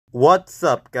What's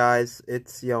up, guys?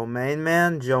 It's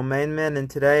Jermaine, and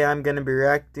today I'm going to be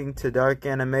reacting to Dark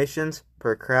Animation's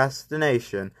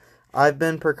Procrastination. I've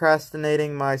been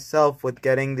procrastinating myself with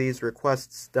getting these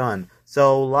requests done.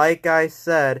 So, like I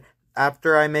said,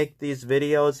 after I make these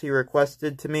videos he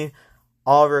requested to me,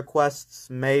 all requests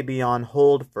may be on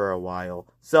hold for a while.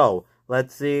 So,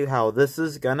 let's see how this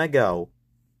is gonna go.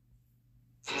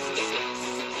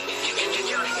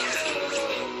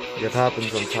 It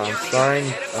happens sometimes. Starring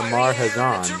Amar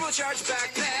Hazan.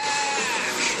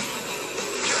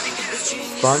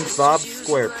 SpongeBob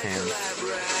SquarePants.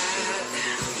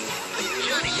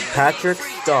 Patrick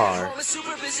Star.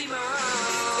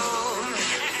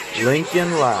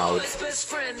 Lincoln Loud.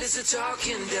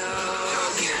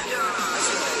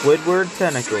 Squidward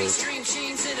Tentacles.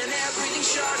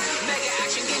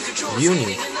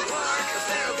 Uni.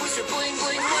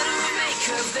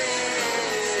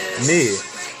 Me.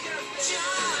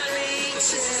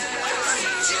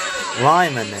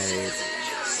 Limonade.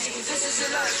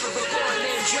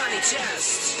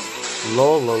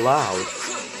 Lola Loud.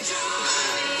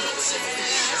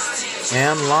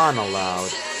 And Lana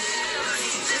Loud.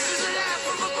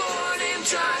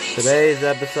 Today's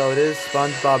episode is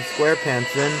SpongeBob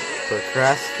SquarePants in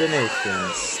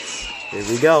Procrastination. Here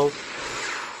we go.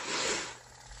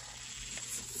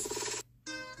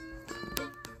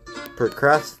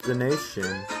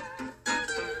 Procrastination.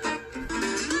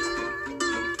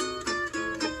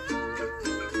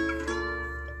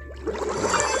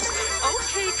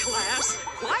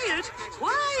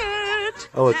 Quiet!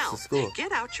 Oh, it's now, the school.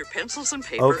 Get out your pencils and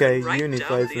paper and write Uni down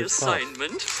plays the with Pop.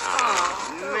 assignment.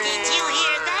 Oh, did you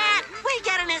hear that? We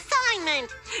got an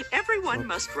assignment. Everyone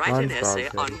must write an essay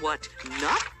on what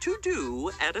not to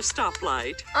do at a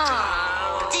stoplight.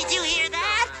 Oh, did you hear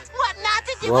that? What not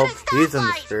to do Well, at a stoplight? he's in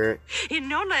the spirit. In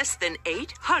no less than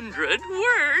 800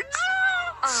 words.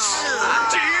 Oh.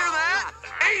 Did you hear that?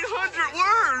 800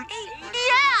 words!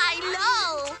 Yeah, I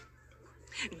know.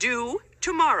 Due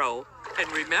tomorrow. And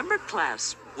remember,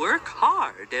 class, work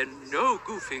hard and no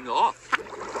goofing off.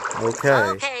 Okay.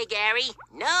 Okay, Gary,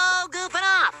 no goofing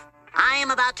off. I am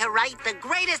about to write the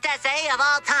greatest essay of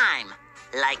all time.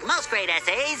 Like most great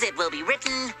essays, it will be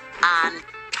written on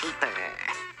paper.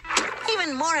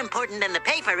 Even more important than the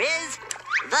paper is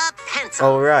the pencil.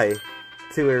 Alright.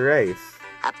 To erase.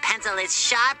 A pencil as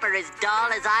sharp or as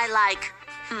dull as I like.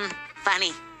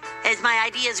 Funny. As my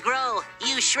ideas grow,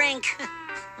 you shrink.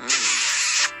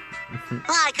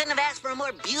 Well, I couldn't have asked for a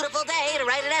more beautiful day to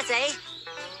write an essay.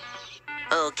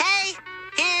 Okay,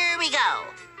 here we go.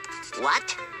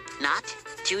 What not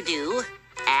to do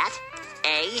at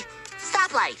a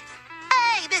stoplight.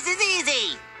 Hey, this is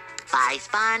easy. By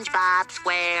SpongeBob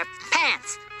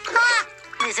SquarePants. Ha!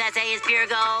 This essay is pure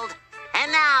gold.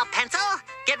 And now, pencil,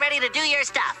 get ready to do your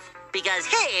stuff. Because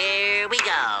here we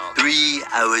go. 3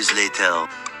 hours later.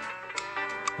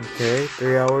 Okay,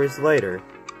 3 hours later.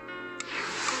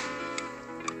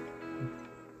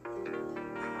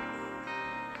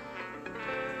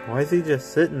 Why is he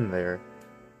just sitting there?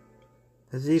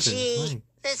 Is he even Gee, playing?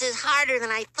 this is harder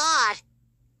than I thought.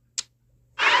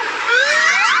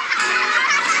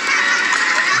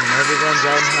 And everyone's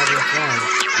out and having fun.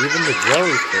 Even the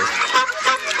jellyfish.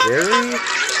 Jerry?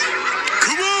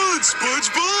 Come on,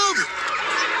 SpongeBob!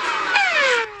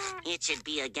 It should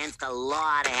be against the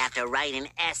law to have to write an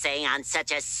essay on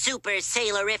such a super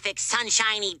sailorific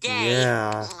sunshiny day.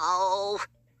 Yeah. Oh,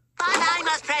 but I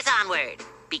must press onward.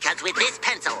 Because with this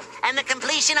pencil and the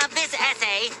completion of this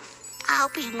essay, I'll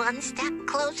be one step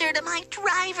closer to my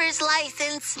driver's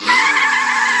license.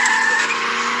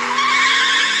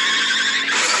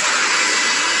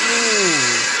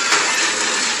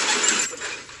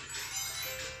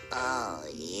 Oh,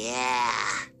 yeah.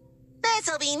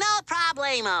 This'll be no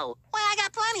problemo. Well, I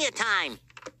got plenty of time.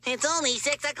 It's only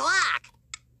 6 o'clock.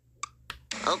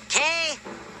 Okay,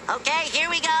 here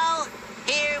we go.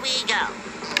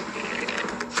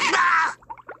 Ah!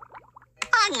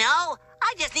 I know.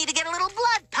 I just need to get a little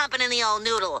blood pumping in the old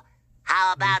noodle.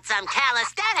 How about some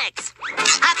calisthenics?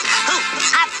 Hop, hoo,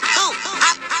 hop, hoo,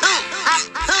 hop, hoo, hop,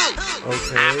 hoo.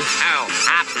 Okay.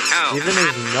 Even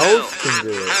his nose can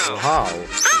do it. Wow.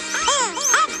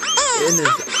 In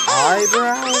his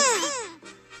eyebrows?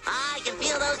 I can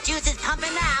feel those juices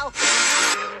pumping now.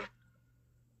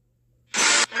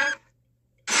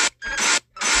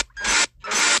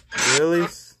 Really?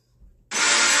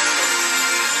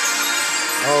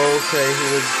 Okay, he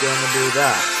was gonna do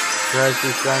that. Tries to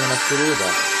be strong enough to do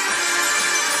that.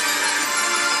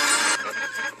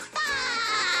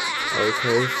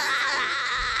 Okay.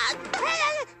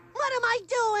 What am I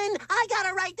doing? I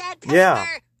gotta write that paper. Yeah.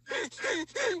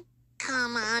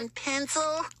 Come on,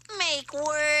 pencil. fake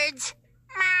words.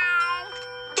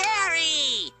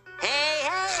 Gary! Hey,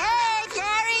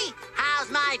 Gary! How's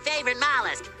my favorite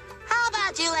mollusk? How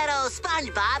about you let old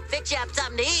SpongeBob fix you up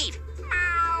something to eat?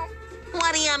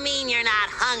 What do you mean you're not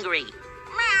hungry?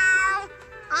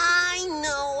 I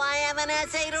know I have an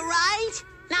essay to write.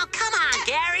 Now come on,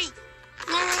 Gary.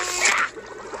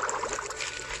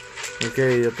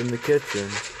 Okay, up in the kitchen.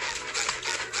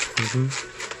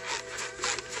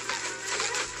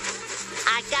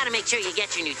 I gotta make sure you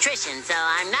get your nutrition, so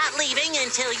I'm not leaving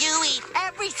until you eat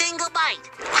every single bite.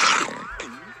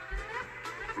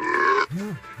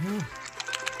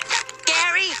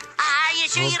 Gary, are you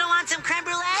sure you don't want some creme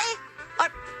brulee? Or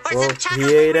Well, some chocolate?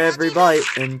 he ate every bite,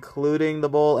 including the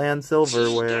bowl and Gee,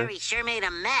 silverware. Gary sure made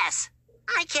a mess.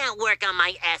 I can't work on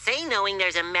my essay knowing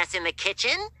there's a mess in the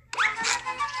kitchen.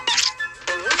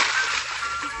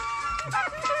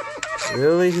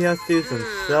 Really? He has to do some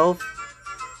self?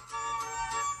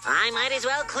 I might as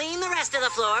well clean the rest of the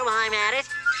floor while I'm at it.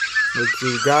 But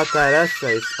you got that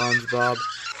essay, SpongeBob.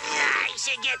 I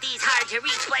should get these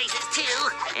hard-to-reach places, too.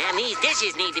 And these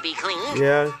dishes need to be cleaned.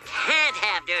 Yeah, Can't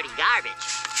have dirty garbage.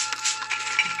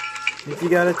 if you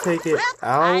gotta take it Well,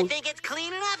 I out. think it's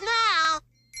clean enough now.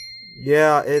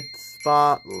 Yeah, it's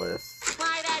spotless.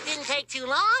 Why, that didn't take too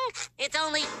long. It's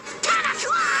only 10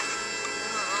 o'clock.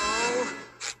 Oh,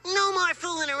 no more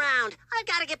fooling around. I've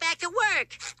got to get back to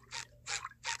work.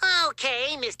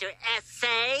 Okay, Mr.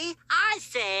 Essay, I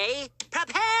say,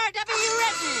 prepare to be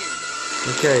written.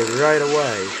 Okay, right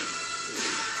away.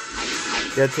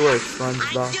 Get to work, I'm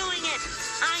SpongeBob. doing it.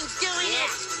 I'm doing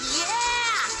it.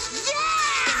 Yeah.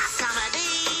 Yeah. And some of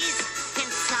these. And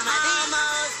some of these.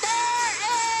 Almost there.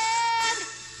 And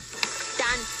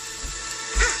done.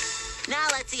 Now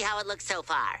let's see how it looks so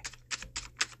far.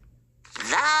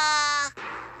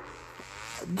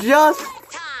 The Just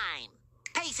time.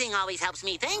 Pacing always helps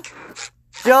me think.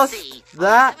 Just Let's see.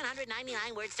 that?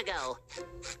 799 words to go.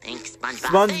 Think,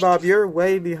 SpongeBob. SpongeBob, you're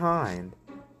way behind.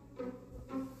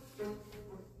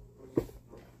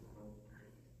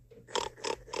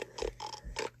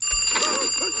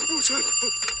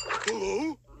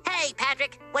 Hello? Hey,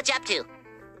 Patrick. What you up to?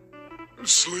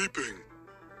 Sleeping.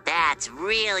 That's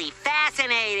really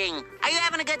fascinating. Are you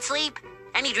having a good sleep?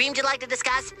 Any dreams you'd like to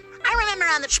discuss? I remember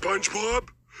on the... SpongeBob,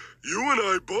 you and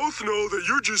I both know that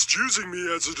you're just using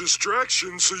me as a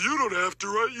distraction so you don't have to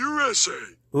write your essay.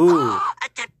 Ooh.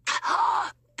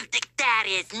 That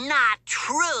is not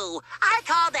true. I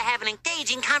called to have an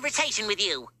engaging conversation with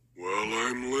you. Well,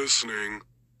 I'm listening.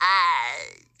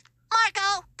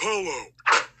 Marco? Polo.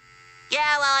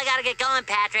 Yeah, well, I gotta get going,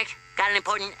 Patrick. Got an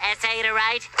important essay to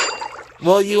write.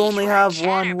 Well, you only You're a have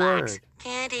one chatterbox. word.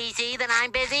 Can't he see that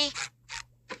I'm busy?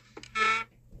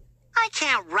 I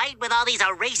can't write with all these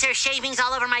eraser shavings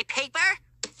all over my paper.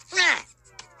 Ugh.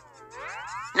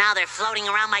 Now they're floating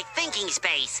around my thinking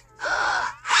space.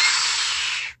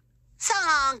 So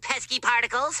long, pesky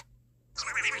particles.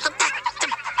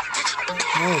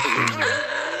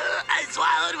 I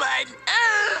swallowed one.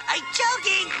 I'm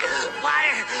choking.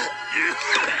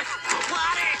 Water.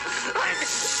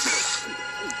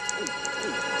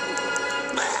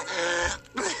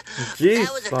 Jeez,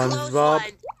 That was a close SpongeBob.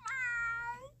 one.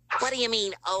 What do you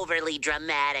mean overly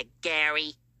dramatic,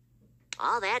 Gary?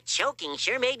 All that choking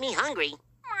sure made me hungry.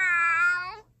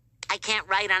 I can't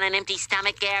write on an empty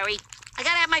stomach, Gary. I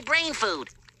gotta have my brain food.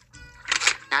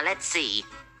 Now let's see.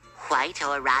 White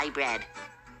or rye bread?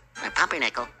 Or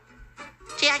pumpernickel?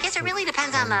 Gee, I guess it really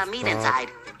depends on the meat inside.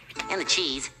 And the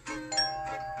cheese.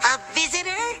 A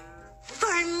visitor?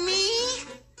 For me?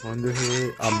 Wonder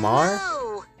who Amar?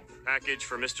 Hello. Package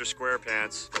for Mr.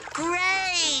 SquarePants.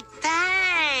 Great,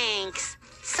 thanks.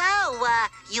 So,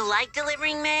 you like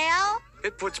delivering mail?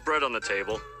 It puts bread on the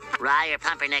table. Rye or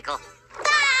pumpernickel?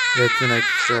 That's an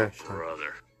expression.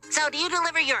 Brother. So, do you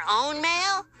deliver your own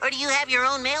mail? Or do you have your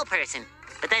own mail person?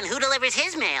 But then who delivers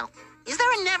his mail? Is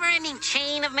there a never-ending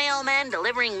chain of mailmen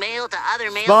delivering mail to other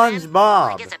mailmen?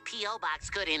 SpongeBob. I guess a P.O. box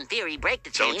could, in theory, break the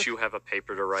chain. Don't you have a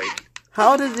paper to write?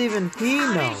 How does even he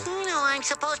How know? does he know I'm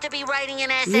supposed to be writing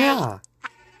an essay? Yeah.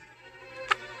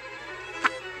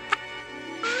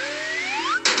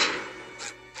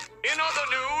 In other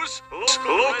news,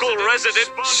 local resident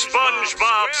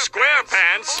SpongeBob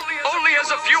SquarePants only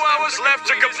has a few hours left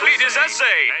to complete his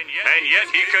essay, and yet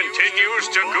he continues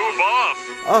to goof off.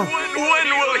 Oh. When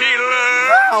will he learn?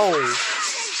 Ow.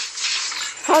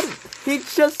 How did, he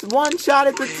just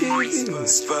one-shotted the TV.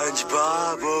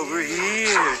 SpongeBob over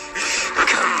here.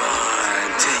 Come on,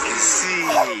 take a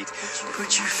seat.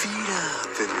 Put your feet up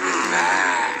and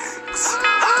relax.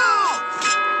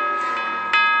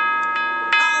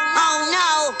 Oh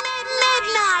no!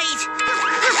 Midnight!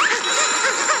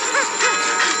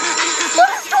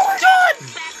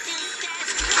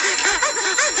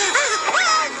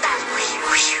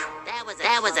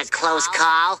 close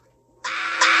call.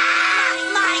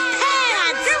 My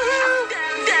pants!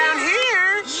 Down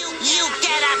here? You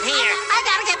get up here! I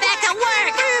gotta get back to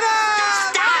work!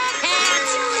 Stop,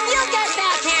 pants! You get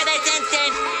back here this instant!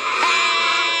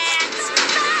 Pants!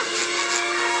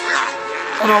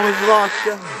 I'm always locked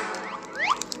up.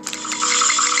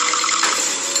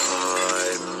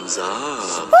 Time's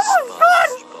up.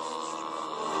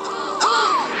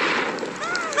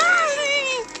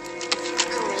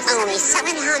 Only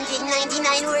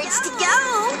 799 words to go.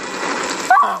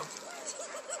 Oh.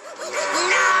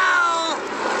 No!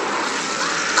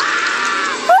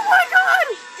 Oh my God!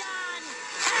 Done!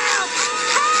 Help!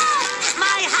 Help!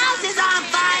 My house is on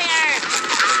fire!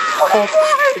 Oh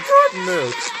my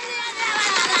goodness!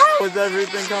 How is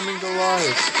everything coming to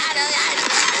life?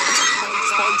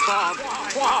 SpongeBob,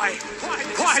 why?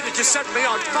 Why did you set me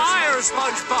on fire,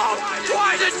 SpongeBob?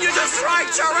 Why didn't you just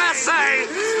write your essay?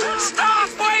 Stop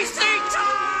wasting time!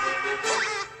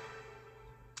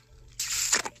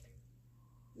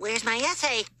 Where's my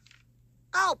essay?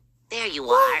 Oh, there you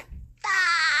are.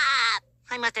 Ah!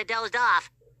 I must have dozed off.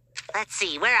 Let's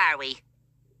see, where are we?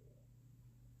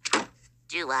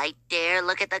 Do I dare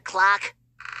look at the clock?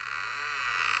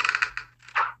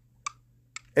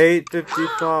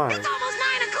 8:55. It's almost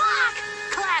 9 o'clock!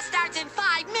 Class starts in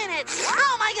 5 minutes!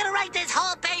 How am I gonna write this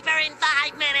whole paper in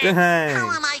 5 minutes? Dang. How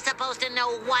am I supposed to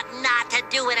know what not to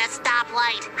do at a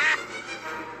stoplight?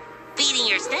 Feeding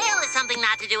your snail is something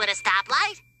not to do at a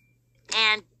stoplight.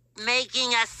 And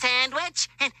making a sandwich,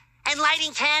 and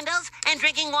lighting candles, and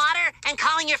drinking water, and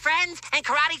calling your friends, and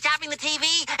karate chopping the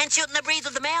TV, and shooting the breeze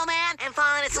with the mailman, and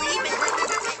falling asleep, and...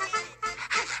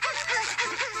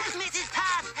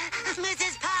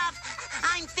 Mrs. Puff,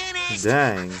 I'm finished.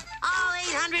 Dang. All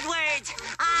 800 words.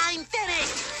 I'm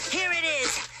finished. Here it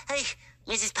is. Hey,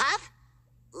 Mrs. Puff?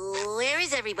 Where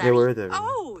is everybody? Hey, where is everyone?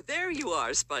 Oh, there you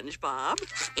are, SpongeBob.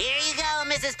 Here you go,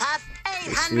 Mrs. Puff.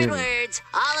 800 words.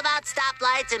 All about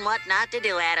stoplights and what not to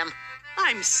do at them.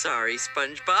 I'm sorry,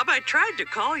 SpongeBob. I tried to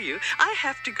call you. I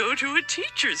have to go to a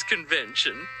teacher's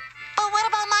convention. But what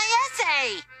about my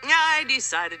essay? I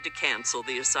decided to cancel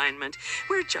the assignment.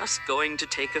 We're just going to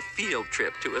take a field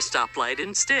trip to a stoplight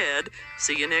instead.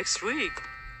 See you next week.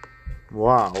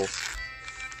 Wow.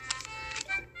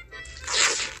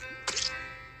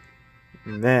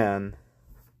 Man.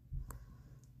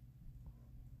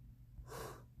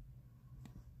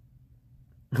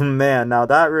 Man, now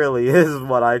that really is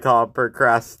what I call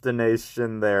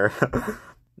procrastination there.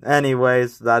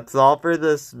 Anyways, that's all for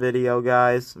this video,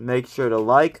 guys. Make sure to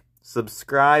like,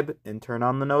 subscribe, and turn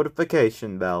on the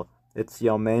notification bell. It's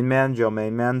Yo Main Man, Joe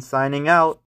Main Man signing out.